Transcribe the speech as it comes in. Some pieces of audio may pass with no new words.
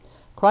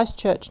Christ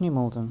Church, New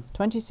Malden,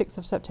 26th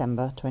of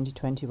September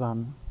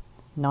 2021,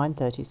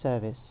 9:30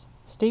 service.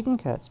 Stephen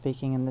Kurt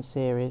speaking in the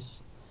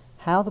series,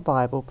 How the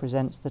Bible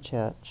Presents the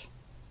Church,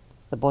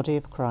 the Body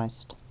of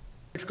Christ.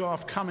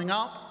 Photograph coming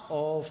up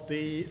of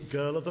the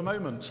girl of the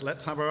moment.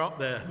 Let's have her up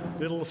there.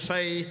 Little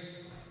Faye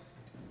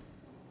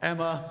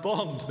Emma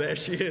Bond. There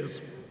she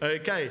is.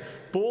 Okay.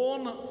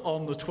 Born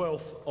on the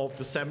 12th of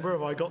December,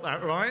 have I got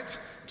that right?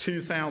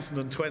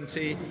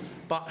 2020.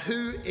 But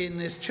who in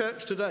this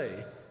church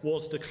today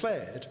was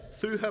declared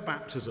through her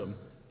baptism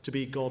to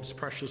be God's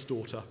precious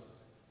daughter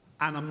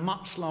and a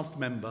much-loved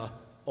member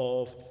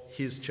of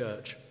his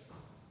church.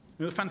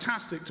 It was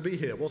fantastic to be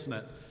here, wasn't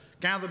it?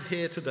 Gathered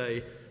here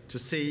today to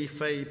see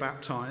Faye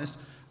baptised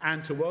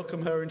and to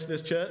welcome her into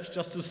this church,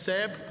 just as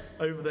Seb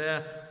over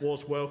there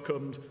was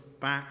welcomed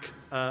back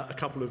a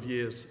couple of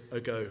years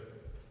ago.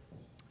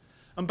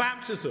 And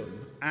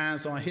baptism,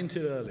 as I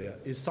hinted earlier,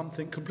 is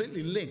something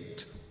completely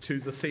linked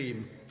to the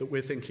theme that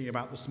we're thinking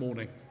about this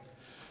morning.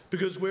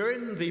 Because we're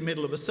in the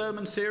middle of a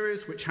sermon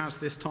series which has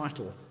this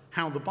title,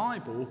 How the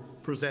Bible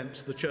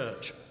Presents the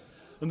Church.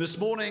 And this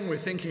morning we're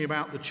thinking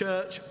about the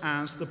church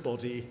as the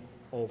body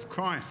of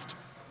Christ.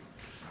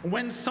 And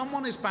when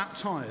someone is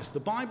baptised,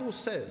 the Bible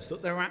says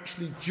that they're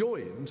actually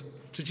joined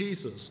to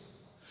Jesus.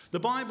 The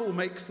Bible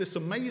makes this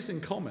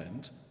amazing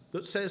comment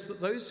that says that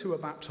those who are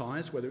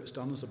baptised, whether it's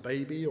done as a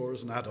baby or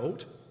as an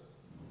adult,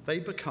 they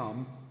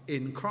become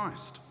in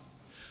Christ.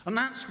 And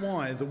that's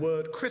why the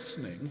word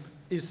christening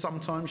is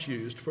sometimes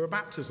used for a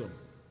baptism,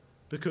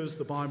 because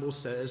the Bible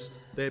says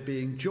they're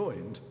being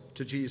joined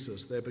to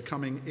Jesus, they're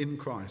becoming in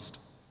Christ.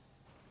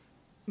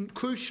 And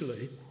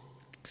crucially,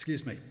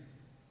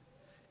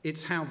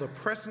 it's how the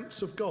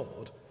presence of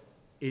God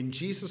in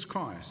Jesus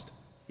Christ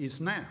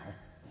is now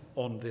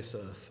on this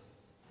earth.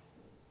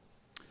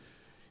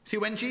 See,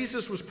 when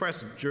Jesus was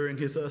present during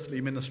his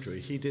earthly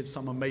ministry, he did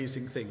some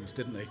amazing things,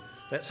 didn't he?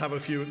 Let's have a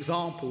few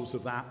examples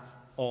of that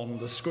on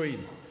the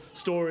screen.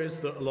 Stories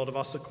that a lot of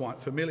us are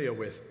quite familiar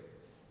with.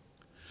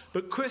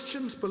 But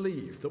Christians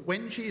believe that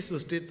when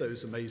Jesus did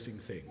those amazing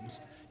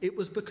things, it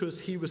was because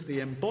he was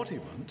the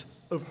embodiment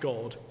of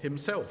God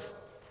himself.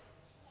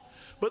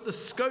 But the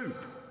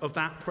scope of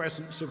that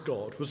presence of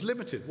God was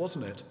limited,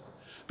 wasn't it?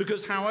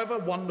 Because however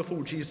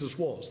wonderful Jesus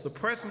was, the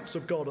presence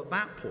of God at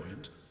that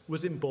point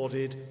was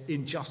embodied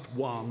in just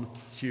one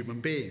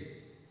human being.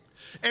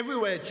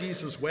 Everywhere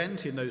Jesus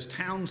went, in those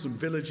towns and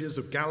villages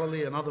of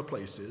Galilee and other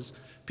places,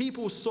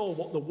 people saw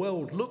what the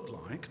world looked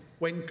like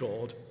when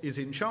God is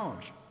in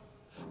charge.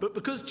 But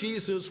because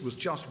Jesus was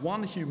just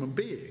one human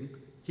being,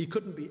 he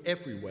couldn't be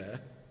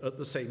everywhere at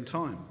the same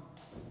time.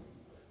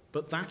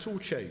 But that all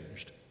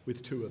changed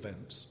with two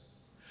events.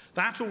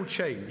 That all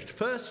changed,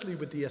 firstly,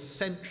 with the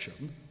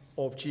ascension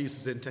of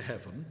Jesus into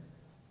heaven,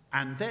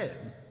 and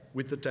then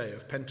with the day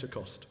of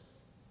Pentecost.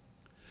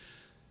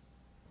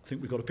 I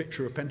think we've got a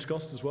picture of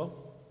Pentecost as well.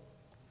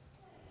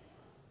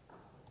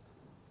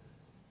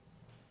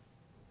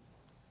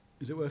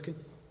 Is it working?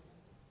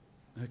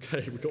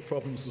 Okay, we've got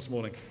problems this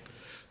morning.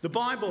 The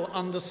Bible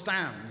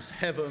understands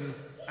heaven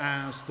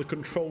as the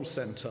control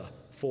centre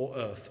for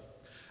earth.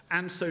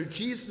 And so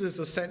Jesus'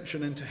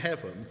 ascension into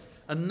heaven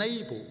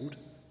enabled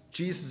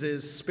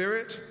Jesus'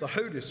 Spirit, the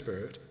Holy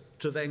Spirit,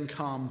 to then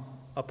come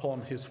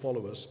upon his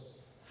followers.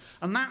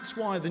 And that's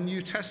why the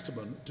New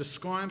Testament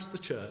describes the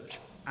church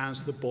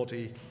as the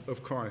body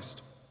of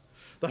Christ.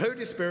 The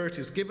Holy Spirit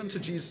is given to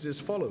Jesus'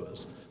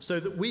 followers so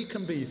that we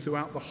can be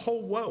throughout the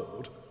whole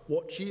world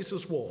what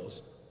Jesus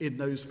was in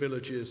those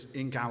villages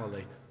in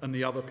Galilee and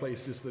the other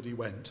places that he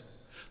went.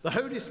 The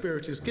Holy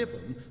Spirit is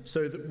given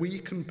so that we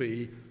can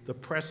be the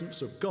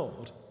presence of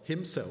God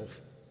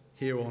himself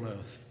here on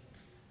earth.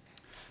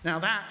 Now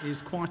that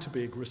is quite a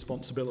big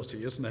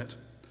responsibility, isn't it?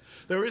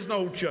 There is an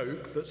old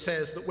joke that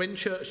says that when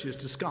churches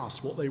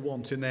discuss what they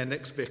want in their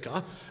next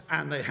vicar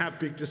and they have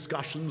big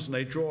discussions and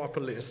they draw up a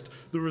list,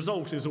 the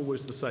result is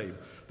always the same.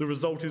 The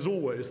result is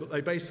always that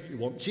they basically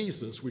want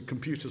Jesus with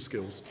computer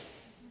skills.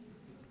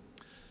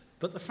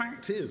 But the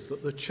fact is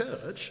that the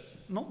church,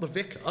 not the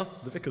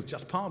vicar's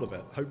just part of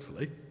it,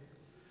 hopefully,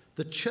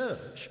 the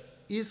church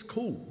is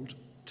called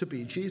to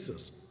be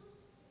Jesus.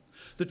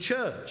 The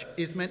church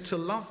is meant to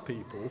love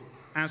people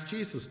as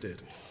Jesus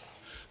did.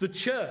 The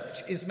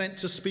church is meant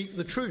to speak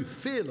the truth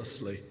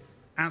fearlessly,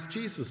 as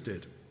Jesus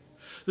did.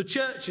 The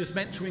church is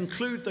meant to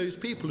include those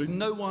people who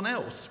no one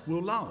else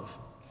will love,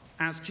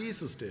 as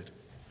Jesus did.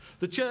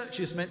 The church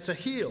is meant to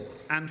heal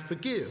and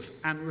forgive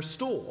and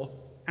restore,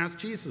 as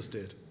Jesus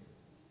did.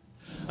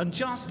 And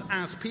just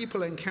as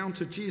people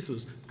encountered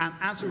Jesus and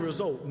as a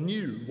result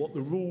knew what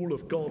the rule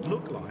of God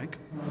looked like,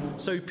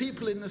 so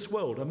people in this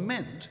world are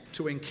meant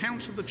to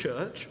encounter the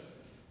church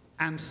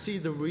and see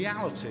the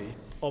reality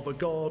of a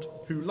God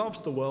who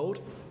loves the world,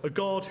 a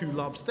God who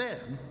loves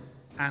them,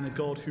 and a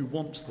God who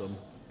wants them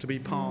to be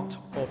part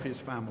of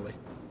his family.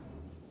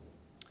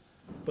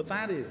 But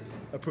that is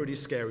a pretty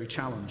scary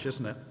challenge,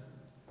 isn't it?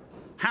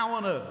 How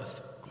on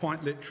earth,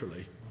 quite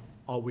literally,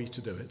 are we to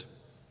do it?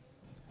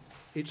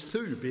 It's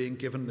through being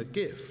given the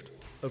gift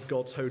of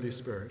God's Holy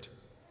Spirit.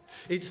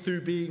 It's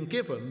through being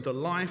given the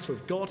life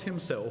of God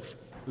himself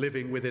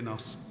living within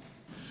us.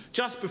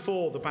 Just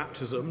before the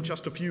baptism,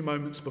 just a few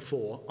moments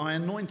before, I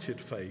anointed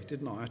Faye,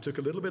 didn't I? I took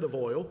a little bit of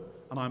oil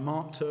and I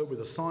marked her with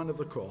a sign of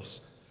the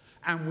cross,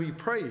 and we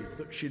prayed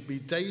that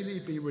she'd daily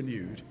be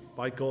renewed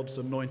by God's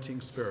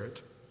anointing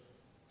spirit.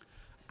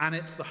 And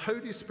it's the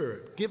Holy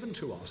Spirit given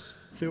to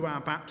us through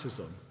our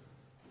baptism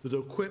that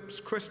equips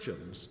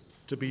Christians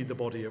to be the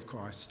body of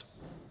Christ.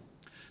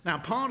 Now,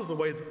 part of the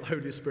way that the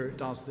Holy Spirit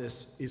does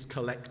this is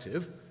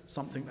collective,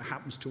 something that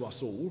happens to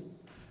us all,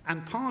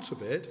 and part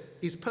of it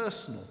is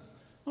personal.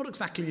 Not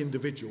exactly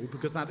individual,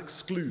 because that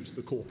excludes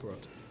the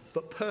corporate,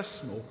 but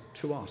personal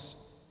to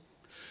us.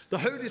 The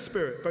Holy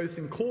Spirit both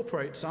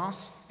incorporates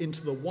us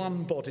into the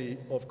one body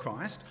of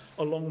Christ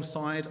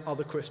alongside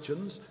other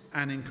Christians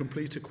and in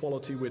complete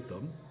equality with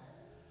them,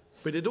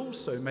 but it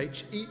also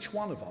makes each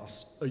one of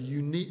us a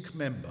unique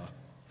member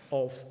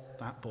of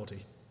that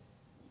body.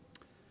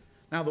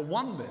 Now, the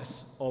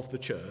oneness of the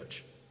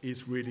church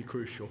is really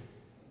crucial.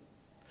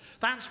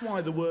 That's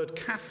why the word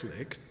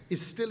Catholic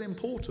is still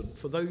important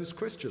for those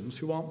Christians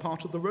who aren't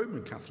part of the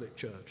Roman Catholic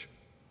Church.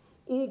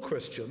 All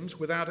Christians,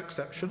 without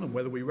exception, and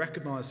whether we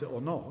recognise it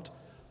or not,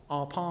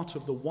 are part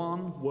of the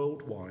one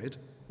worldwide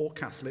or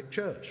Catholic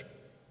Church.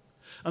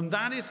 And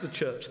that is the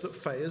church that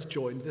Faye has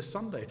joined this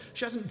Sunday.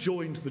 She hasn't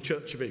joined the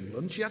Church of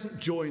England. She hasn't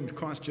joined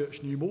Christ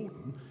Church New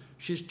Malden.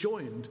 She's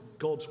joined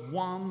God's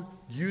one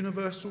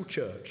universal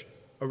church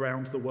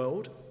around the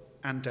world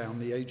and down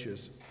the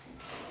ages.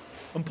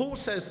 And Paul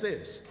says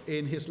this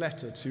in his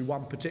letter to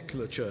one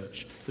particular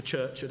church, the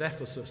church at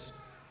Ephesus.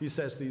 He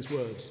says these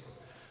words: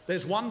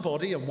 "There's one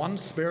body and one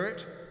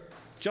Spirit,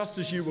 just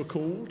as you were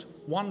called,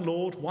 one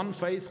Lord, one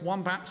faith,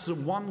 one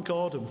baptism, one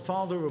God and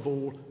Father of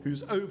all,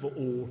 who's over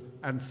all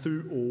and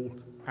through all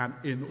and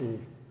in all."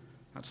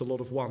 That's a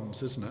lot of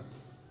ones, isn't it?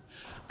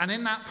 And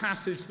in that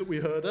passage that we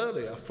heard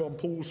earlier from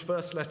Paul's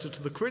first letter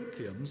to the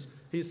Corinthians,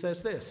 he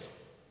says this: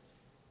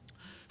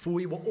 "For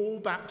we were all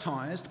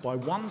baptized by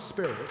one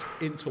Spirit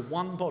into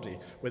one body,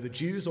 whether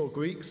Jews or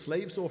Greeks,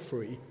 slaves or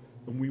free,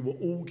 and we were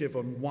all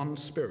given one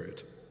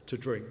Spirit to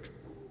drink."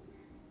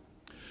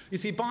 You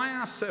see, by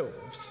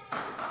ourselves,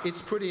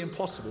 it's pretty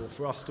impossible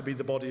for us to be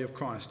the body of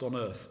Christ on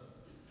earth.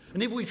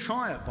 And if we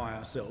try it by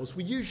ourselves,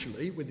 we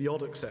usually, with the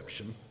odd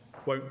exception,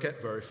 won't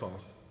get very far.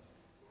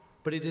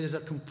 But it is a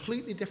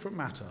completely different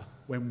matter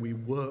when we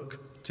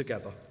work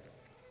together,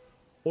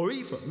 or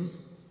even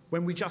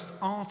when we just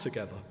are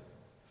together.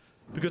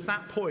 Because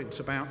that point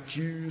about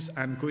Jews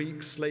and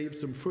Greeks,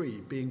 slaves and free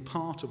being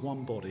part of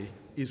one body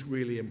is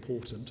really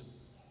important.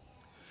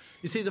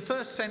 You see, the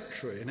first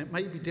century, and it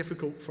may be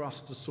difficult for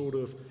us to sort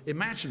of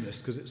imagine this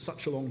because it's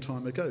such a long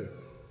time ago,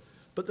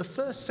 but the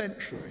first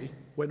century,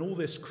 when all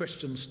this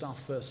Christian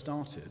stuff first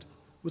started,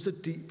 was a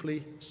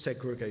deeply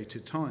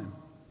segregated time.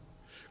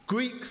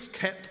 Greeks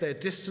kept their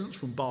distance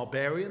from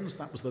barbarians,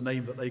 that was the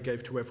name that they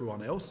gave to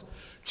everyone else.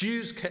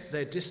 Jews kept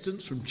their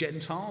distance from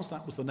Gentiles,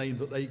 that was the name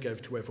that they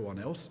gave to everyone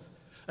else.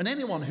 And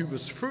anyone who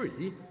was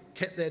free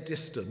kept their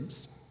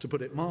distance, to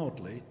put it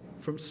mildly,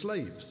 from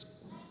slaves.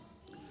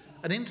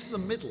 And into the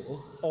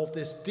middle of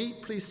this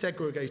deeply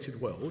segregated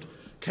world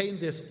came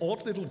this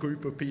odd little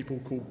group of people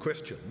called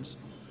Christians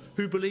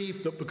who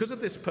believed that because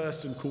of this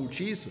person called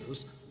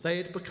Jesus, they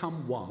had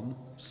become one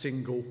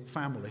single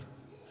family.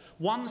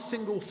 One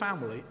single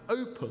family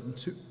open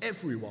to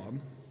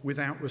everyone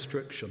without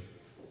restriction.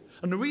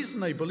 And the reason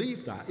they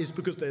believe that is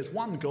because there's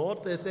one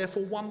God, there's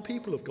therefore one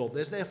people of God,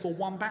 there's therefore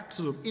one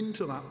baptism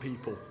into that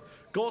people.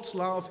 God's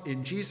love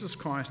in Jesus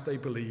Christ, they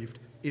believed,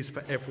 is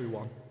for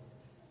everyone.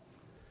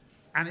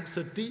 And it's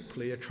a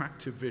deeply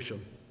attractive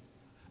vision,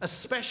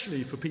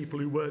 especially for people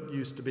who weren't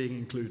used to being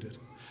included,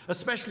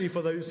 especially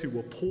for those who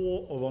were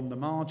poor or on the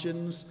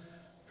margins,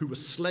 who were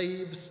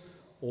slaves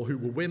or who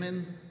were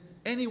women.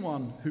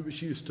 Anyone who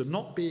was used to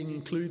not being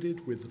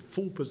included with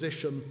full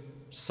position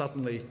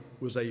suddenly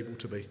was able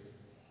to be.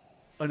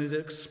 And it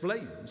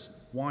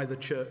explains why the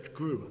church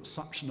grew at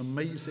such an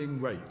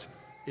amazing rate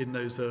in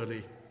those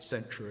early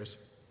centuries.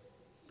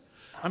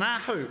 And our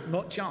hope,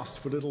 not just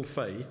for little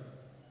Faye,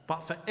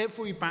 but for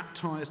every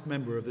baptised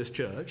member of this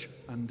church,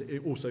 and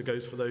it also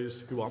goes for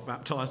those who aren't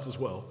baptised as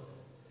well,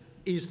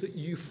 is that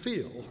you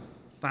feel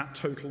that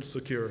total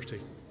security.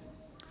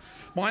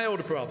 My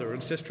older brother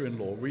and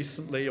sister-in-law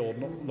recently, or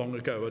not long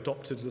ago,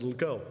 adopted a little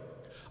girl.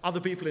 Other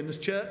people in this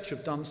church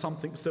have done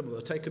something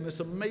similar, taken this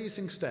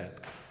amazing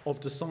step of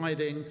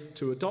deciding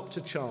to adopt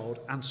a child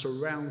and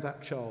surround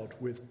that child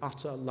with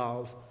utter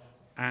love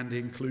and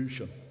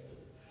inclusion.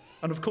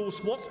 And of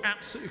course, what's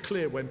absolutely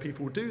clear when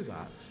people do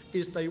that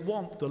is they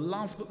want the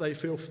love that they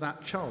feel for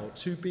that child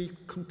to be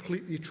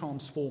completely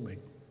transforming.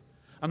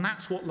 And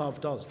that's what love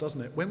does,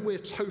 doesn't it? When we're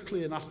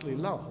totally and utterly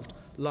loved,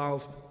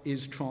 love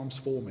is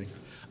transforming.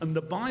 And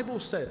the Bible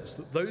says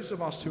that those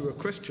of us who are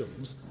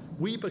Christians,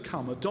 we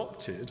become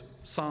adopted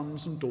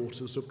sons and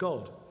daughters of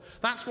God.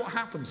 That's what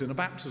happens in a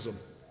baptism.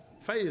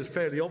 Faye is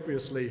fairly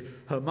obviously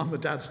her mum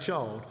and dad's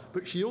child,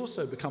 but she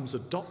also becomes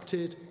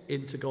adopted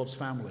into God's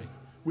family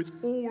with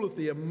all of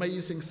the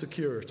amazing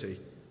security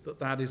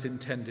that is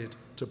intended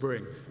to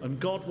bring. And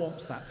God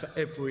wants that for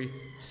every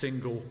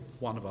single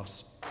one of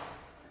us.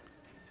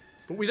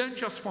 But we don't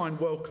just find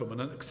welcome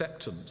and an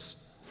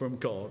acceptance from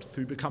God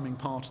through becoming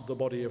part of the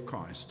body of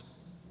Christ.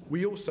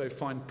 We also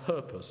find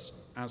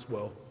purpose as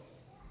well.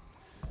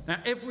 Now,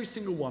 every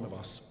single one of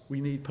us, we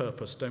need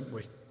purpose, don't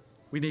we?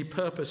 We need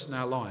purpose in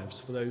our lives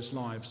for those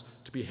lives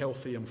to be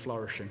healthy and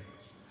flourishing.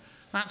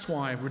 That's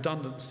why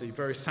redundancy,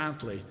 very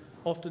sadly,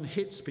 often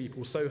hits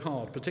people so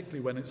hard, particularly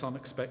when it's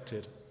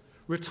unexpected.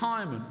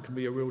 Retirement can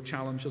be a real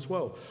challenge as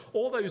well.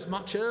 Or those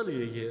much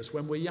earlier years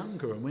when we're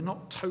younger and we're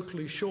not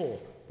totally sure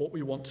what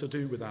we want to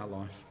do with our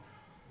life.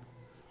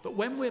 But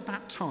when we're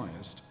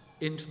baptised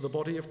into the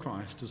body of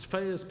Christ, as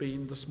Faye has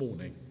been this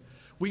morning,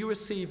 we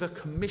receive a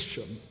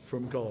commission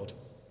from God.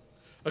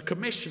 A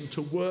commission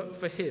to work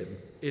for him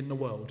in the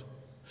world.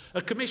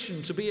 A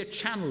commission to be a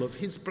channel of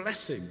his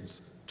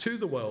blessings to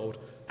the world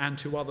and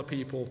to other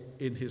people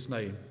in his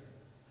name.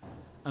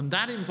 And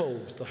that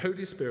involves the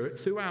Holy Spirit,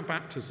 through our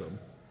baptism,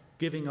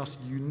 giving us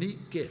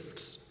unique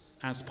gifts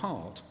as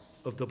part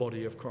of the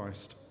body of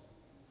Christ.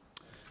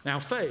 Now,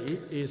 Faye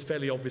is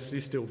fairly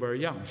obviously still very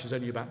young. She's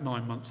only about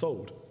 9 months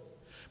old.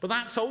 But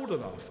that's old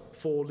enough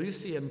for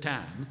Lucy and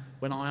Dan,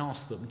 when I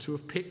asked them, to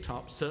have picked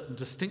up certain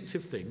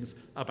distinctive things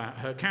about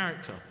her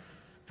character.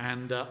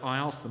 And I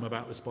asked them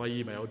about this by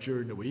email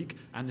during the week,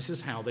 and this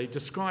is how they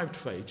described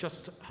Faye.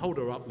 Just hold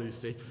her up,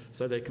 Lucy,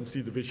 so they can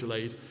see the visual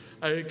aid.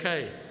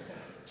 Okay.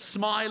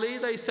 Smiley,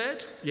 they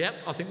said. Yep,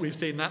 I think we've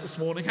seen that this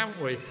morning,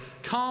 haven't we?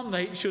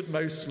 Calm-natured,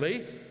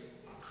 mostly.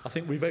 I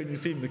think we've only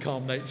seen the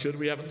calm-natured.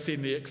 We haven't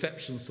seen the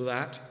exceptions to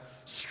that.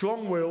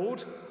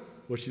 Strong-willed,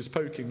 well, she's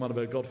poking one of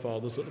her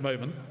godfathers at the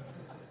moment.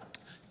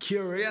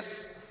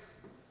 Curious,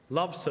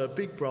 loves her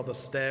big brother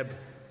Steb,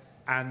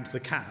 and the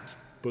cat,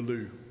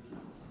 Baloo.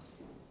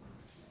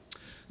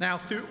 Now,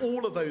 through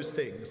all of those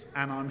things,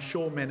 and I'm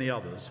sure many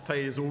others,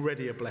 Faye is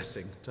already a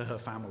blessing to her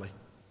family.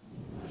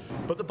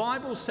 But the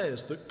Bible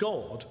says that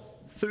God,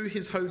 through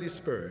his Holy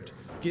Spirit,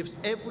 gives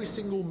every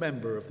single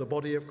member of the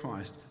body of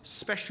Christ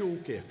special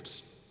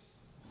gifts,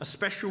 a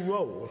special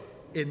role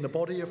in the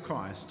body of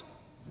Christ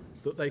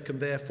that they can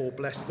therefore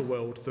bless the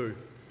world through.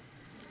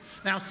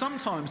 Now,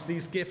 sometimes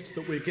these gifts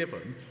that we're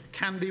given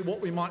can be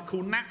what we might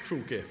call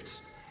natural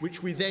gifts,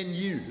 which we then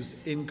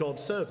use in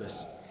God's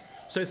service.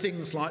 So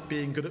things like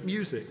being good at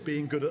music,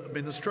 being good at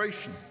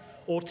administration,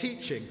 or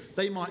teaching,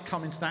 they might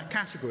come into that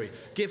category.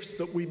 Gifts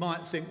that we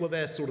might think, well,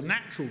 they're sort of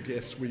natural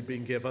gifts we've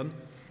been given,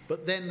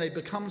 but then they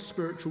become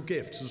spiritual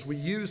gifts as we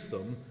use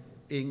them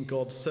in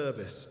God's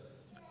service.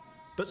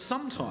 But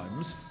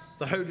sometimes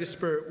the Holy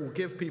Spirit will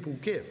give people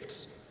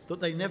gifts that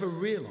they never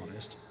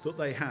realised that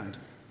they had.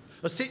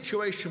 A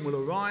situation will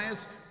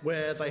arise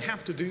where they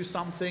have to do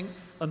something,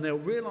 and they'll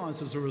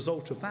realise as a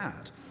result of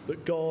that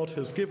God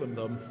has given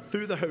them,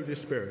 through the Holy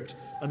Spirit,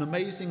 an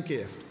amazing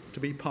gift to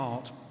be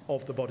part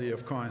of the body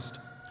of Christ.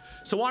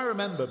 So I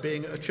remember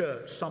being at a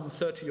church some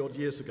 30-odd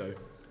years ago,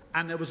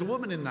 and there was a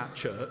woman in that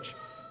church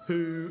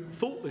who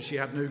thought that she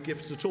had no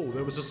gifts at all.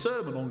 There was a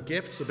sermon on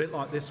gifts, a bit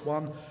like this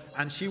one,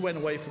 and she went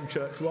away from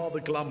church rather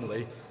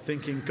glumly,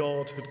 thinking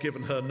God had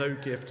given her no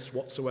gifts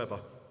whatsoever.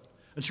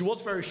 And she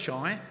was very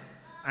shy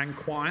and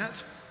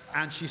quiet,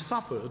 and she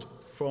suffered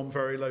from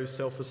very low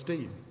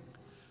self-esteem.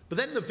 But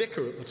then the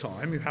vicar at the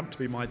time, who happened to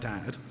be my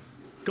dad,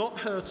 got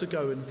her to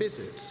go and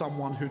visit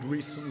someone who'd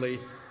recently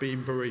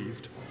been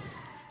bereaved,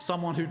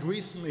 someone who'd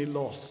recently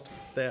lost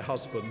their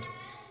husband.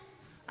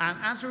 And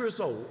as a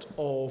result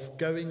of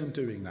going and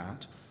doing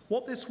that,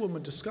 what this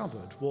woman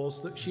discovered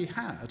was that she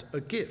had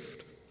a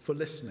gift for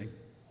listening.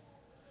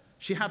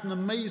 She had an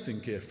amazing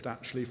gift,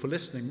 actually, for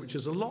listening, which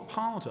is a lot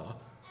harder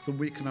than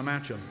we can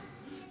imagine.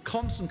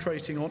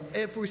 Concentrating on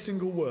every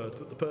single word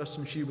that the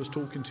person she was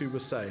talking to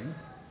was saying,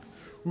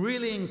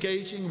 really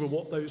engaging with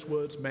what those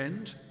words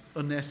meant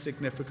and their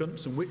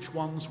significance and which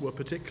ones were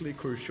particularly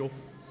crucial,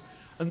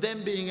 and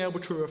then being able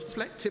to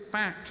reflect it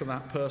back to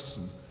that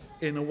person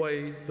in a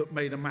way that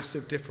made a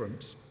massive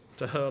difference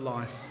to her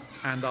life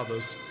and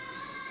others.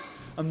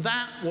 And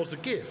that was a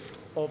gift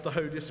of the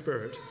Holy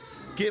Spirit,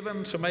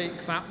 given to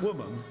make that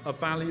woman a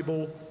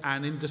valuable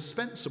and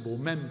indispensable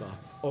member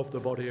of the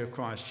body of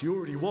Christ. She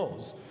already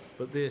was,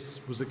 but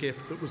this was a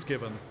gift that was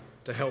given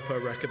to help her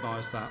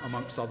recognise that,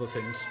 amongst other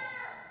things.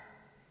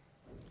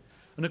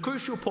 And a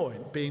crucial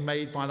point being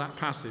made by that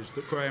passage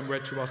that Graham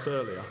read to us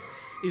earlier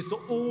is that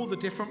all the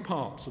different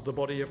parts of the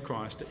body of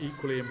Christ are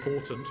equally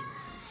important.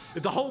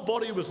 If the whole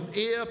body was an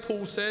ear,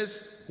 Paul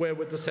says, where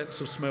would the sense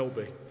of smell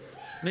be?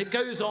 And it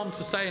goes on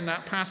to say in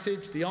that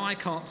passage, the eye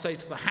can't say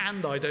to the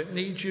hand, I don't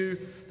need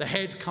you. The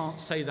head can't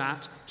say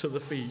that to the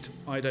feet,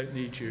 I don't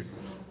need you.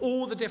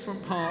 All the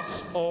different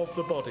parts of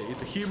the body,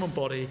 the human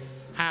body,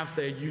 have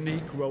their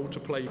unique role to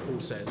play, Paul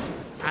says.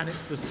 And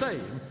it's the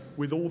same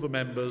with all the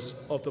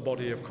members of the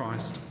body of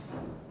Christ.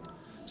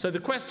 So the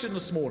question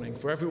this morning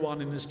for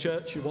everyone in this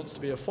church who wants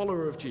to be a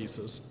follower of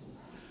Jesus,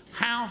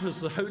 how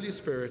has the Holy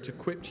Spirit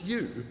equipped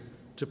you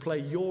to play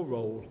your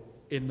role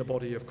in the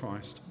body of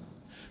Christ?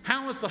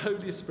 How has the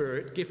Holy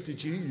Spirit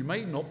gifted you? You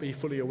may not be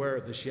fully aware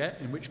of this yet,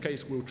 in which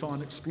case we'll try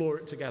and explore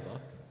it together.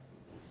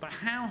 but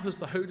how has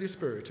the Holy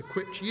Spirit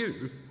equipped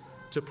you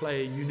to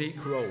play a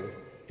unique role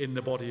in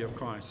the body of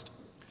Christ?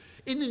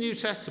 In the New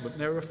Testament,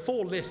 there are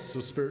 4 lists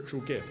of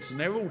spiritual gifts, and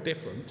they're all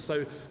different,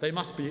 so they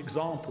must be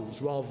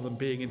examples rather than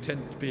being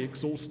intended to be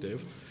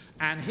exhaustive.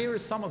 And here are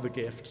some of the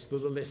gifts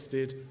that are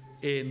listed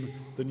in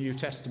the New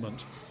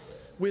Testament.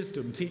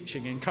 Wisdom,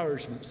 teaching,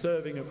 encouragement,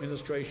 serving,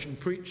 administration,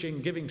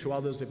 preaching, giving to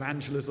others,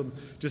 evangelism,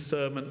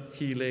 discernment,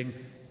 healing,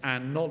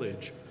 and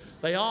knowledge.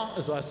 They are,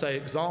 as I say,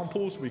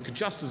 examples. We could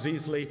just as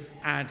easily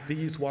add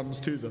these ones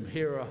to them.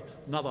 Here are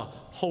another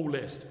whole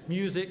list.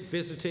 Music,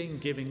 visiting,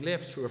 giving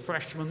lifts,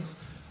 refreshments,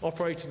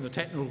 operating the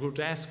technical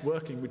desk,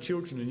 working with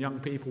children and young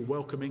people,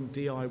 welcoming,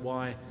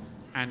 DIY,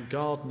 and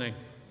gardening.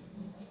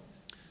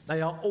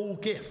 They are all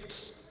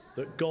gifts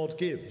that God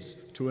gives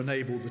to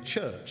enable the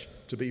church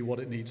to be what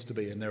it needs to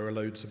be, and there are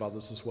loads of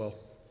others as well.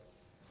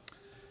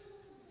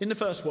 In the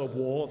First World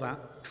War,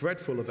 that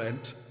dreadful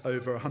event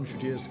over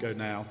 100 years ago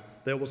now,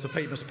 there was a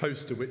famous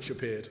poster which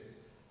appeared,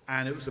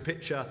 and it was a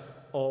picture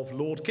of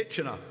Lord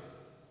Kitchener,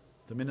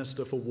 the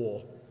Minister for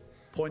War,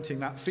 pointing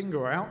that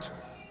finger out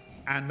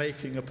and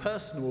making a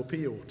personal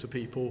appeal to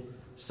people,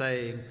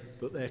 saying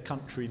that their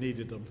country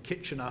needed them.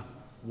 Kitchener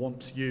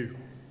wants you.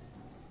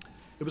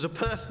 It was a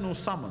personal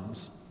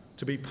summons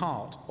to be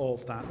part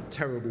of that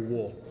terrible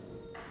war.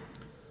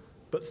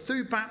 But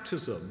through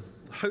baptism,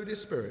 the Holy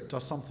Spirit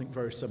does something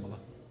very similar.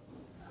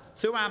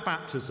 Through our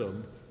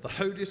baptism, the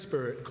Holy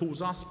Spirit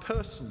calls us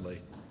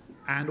personally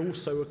and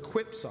also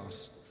equips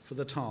us for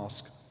the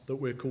task that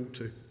we're called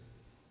to.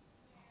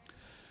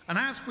 And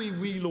as we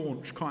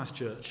relaunch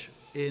Christchurch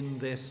in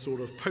this sort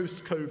of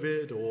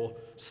post-COVID or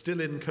still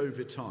in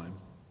COVID time,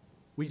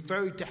 we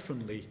very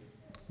definitely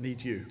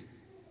need you.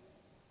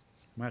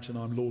 Imagine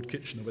I'm Lord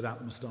Kitchener without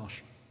the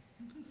moustache,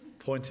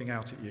 pointing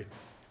out at you.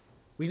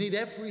 We need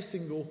every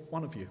single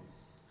one of you.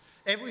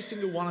 Every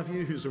single one of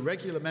you who's a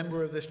regular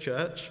member of this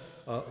church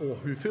or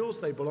who feels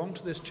they belong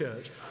to this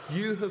church,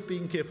 you have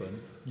been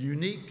given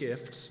unique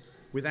gifts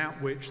without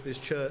which this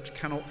church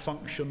cannot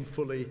function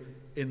fully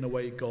in the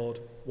way God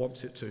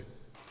wants it to.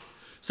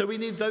 So we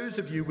need those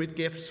of you with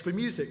gifts for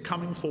music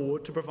coming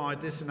forward to provide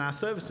this in our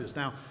services.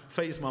 Now,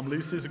 Faye's mum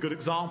Lucy is a good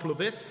example of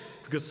this,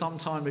 because some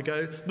time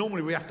ago,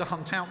 normally we have to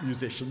hunt out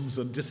musicians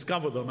and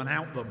discover them and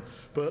out them.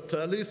 But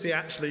Lucy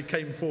actually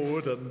came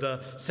forward and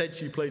said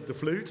she played the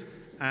flute,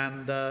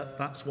 and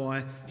that's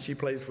why she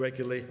plays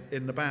regularly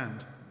in the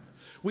band.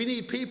 We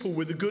need people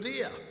with a good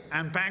ear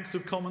and bags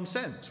of common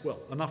sense, well,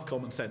 enough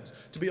common sense,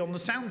 to be on the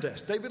sound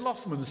desk. David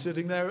Loffman is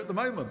sitting there at the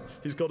moment.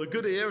 He's got a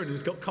good ear and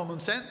he's got common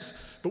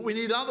sense, but we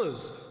need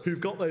others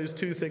who've got those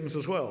two things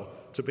as well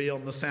to be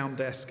on the sound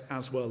desk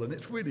as well, and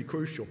it's really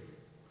crucial.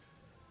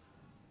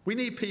 We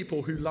need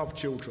people who love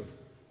children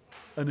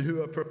and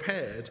who are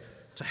prepared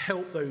to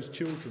help those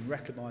children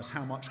recognise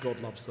how much God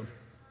loves them.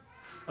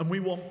 And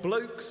we want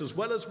blokes as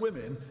well as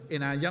women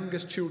in our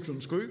youngest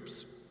children's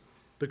groups,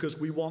 because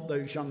we want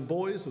those young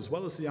boys as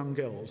well as the young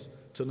girls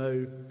to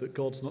know that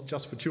God's not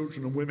just for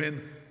children and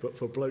women, but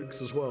for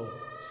blokes as well.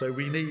 So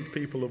we need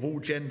people of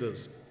all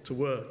genders to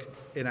work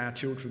in our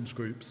children's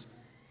groups.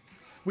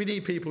 We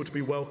need people to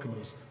be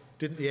welcomers.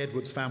 Didn't the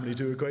Edwards family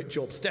do a great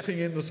job stepping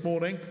in this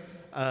morning?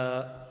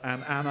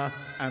 And Anna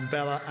and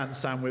Bella and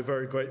Sam, we're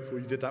very grateful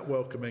you did that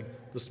welcoming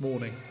this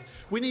morning.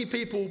 We need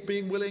people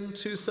being willing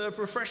to serve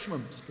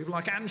refreshments, people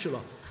like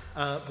Angela.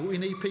 But we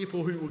need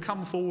people who will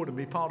come forward and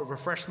be part of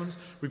refreshments.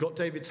 We've got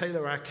David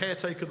Taylor, our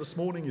caretaker this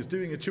morning, is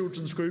doing a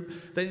children's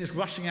group. Then he's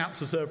rushing out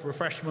to serve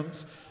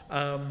refreshments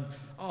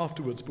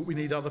afterwards. But we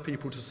need other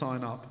people to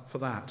sign up for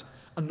that.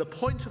 And the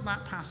point of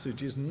that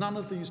passage is none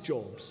of these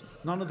jobs,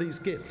 none of these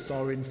gifts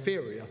are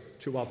inferior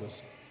to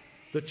others.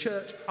 The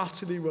church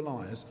utterly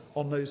relies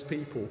on those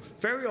people,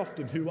 very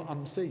often who are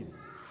unseen.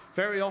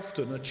 Very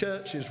often a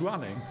church is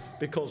running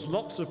because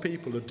lots of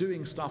people are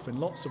doing stuff in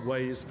lots of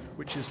ways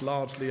which is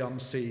largely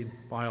unseen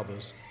by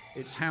others.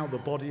 It's how the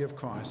body of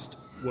Christ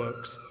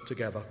works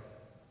together.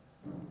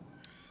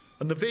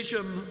 And the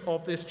vision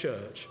of this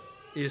church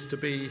is to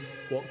be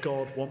what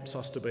God wants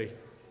us to be.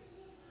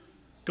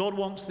 God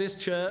wants this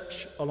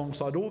church,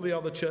 alongside all the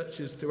other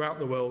churches throughout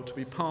the world, to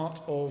be part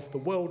of the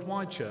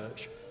worldwide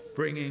church,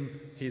 bringing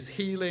his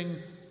healing,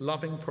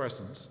 loving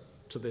presence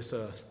to this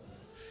earth.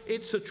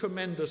 It's a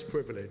tremendous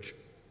privilege.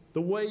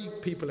 The way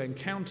people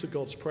encounter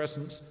God's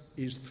presence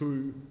is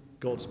through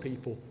God's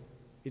people.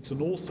 It's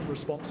an awesome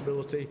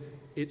responsibility.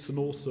 It's an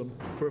awesome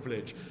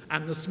privilege.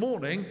 And this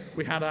morning,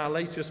 we had our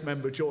latest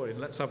member join.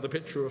 Let's have the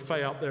picture of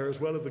Faye up there as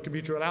well, if the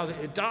computer allows it.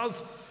 It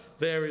does.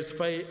 There is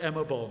Faye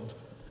Emma Bond.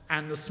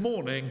 And this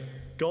morning,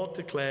 God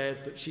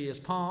declared that she is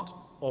part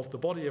of the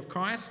body of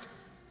Christ,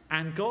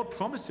 and God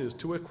promises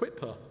to equip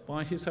her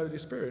by his Holy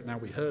Spirit. Now,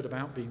 we heard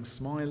about being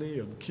smiley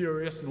and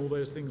curious and all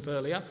those things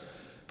earlier,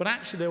 but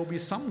actually there will be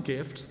some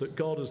gifts that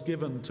God has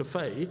given to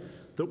Faye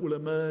that will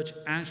emerge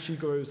as she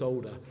grows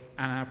older,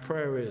 and our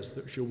prayer is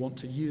that she'll want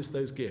to use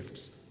those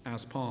gifts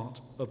as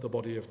part of the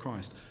body of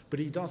Christ. But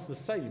he does the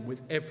same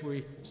with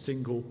every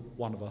single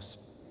one of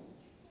us.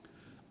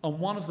 And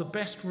one of the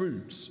best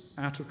routes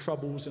out of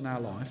troubles in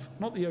our life,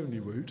 not the only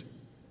route,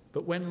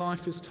 but when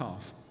life is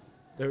tough,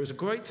 there is a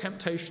great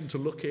temptation to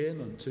look in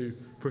and to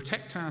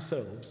protect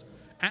ourselves.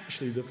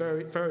 Actually,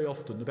 very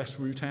often the best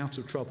route out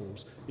of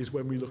troubles is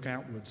when we look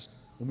outwards,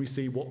 when we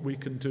see what we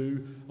can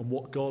do and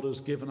what God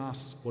has given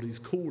us, what he's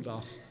called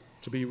us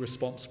to be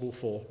responsible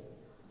for.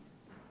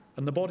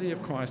 And the body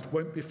of Christ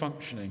won't be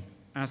functioning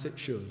as it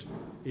should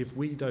if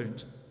we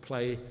don't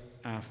play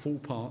our full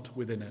part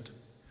within it.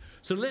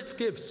 So let's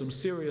give some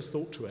serious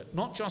thought to it.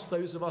 Not just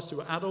those of us who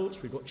are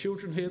adults, we've got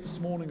children here this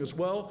morning as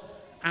well,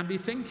 and be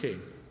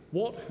thinking,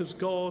 what has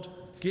God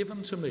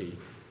given to me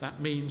that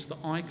means that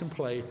I can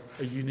play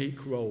a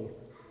unique role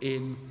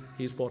in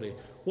his body?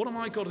 What have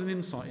I got an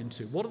insight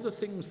into? What are the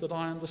things that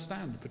I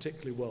understand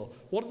particularly well?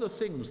 What are the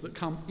things that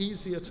come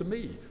easier to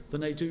me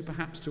than they do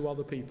perhaps to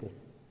other people?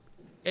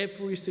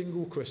 Every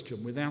single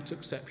Christian, without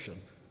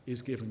exception,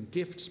 is given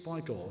gifts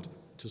by God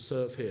to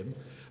serve him.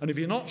 And if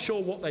you're not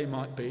sure what they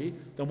might be,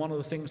 then one of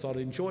the things I'd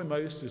enjoy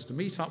most is to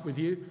meet up with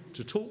you,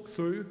 to talk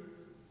through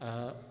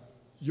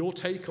your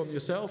take on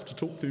yourself, to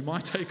talk through my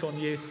take on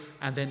you,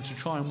 and then to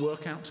try and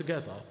work out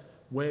together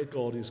where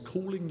God is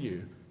calling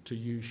you to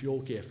use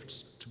your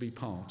gifts to be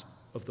part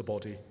of the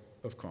body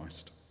of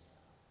Christ.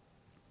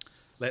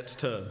 Let's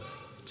turn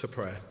to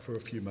prayer for a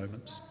few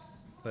moments.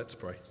 Let's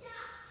pray.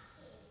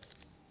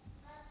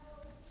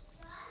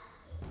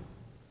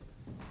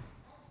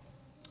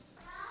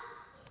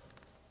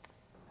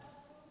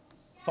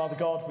 Father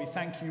God, we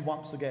thank you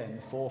once again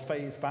for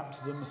Faye's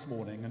baptism this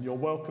morning and your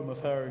welcome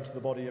of her into the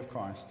body of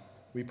Christ.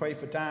 We pray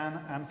for Dan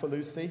and for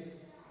Lucy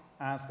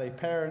as they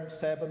parent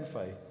Seb and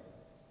Faye.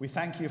 We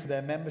thank you for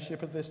their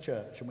membership of this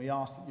church, and we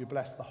ask that you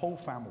bless the whole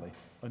family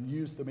and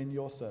use them in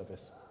your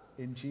service.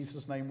 In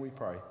Jesus' name we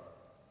pray.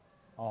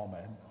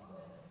 Amen.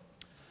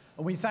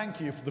 And we thank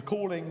you for the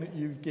calling that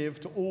you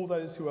give to all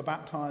those who are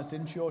baptized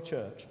into your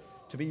church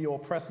to be your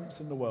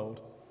presence in the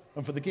world,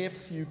 and for the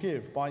gifts you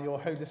give by your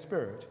Holy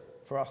Spirit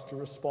for us to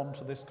respond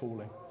to this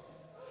calling.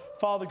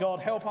 Father God,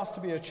 help us to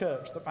be a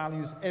church that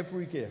values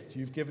every gift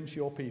you've given to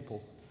your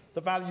people,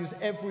 that values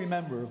every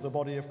member of the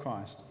body of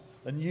Christ,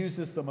 and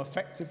uses them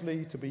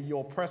effectively to be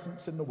your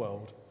presence in the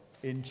world.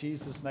 In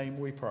Jesus' name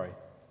we pray.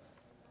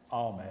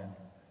 Amen.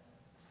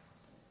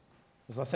 As I said,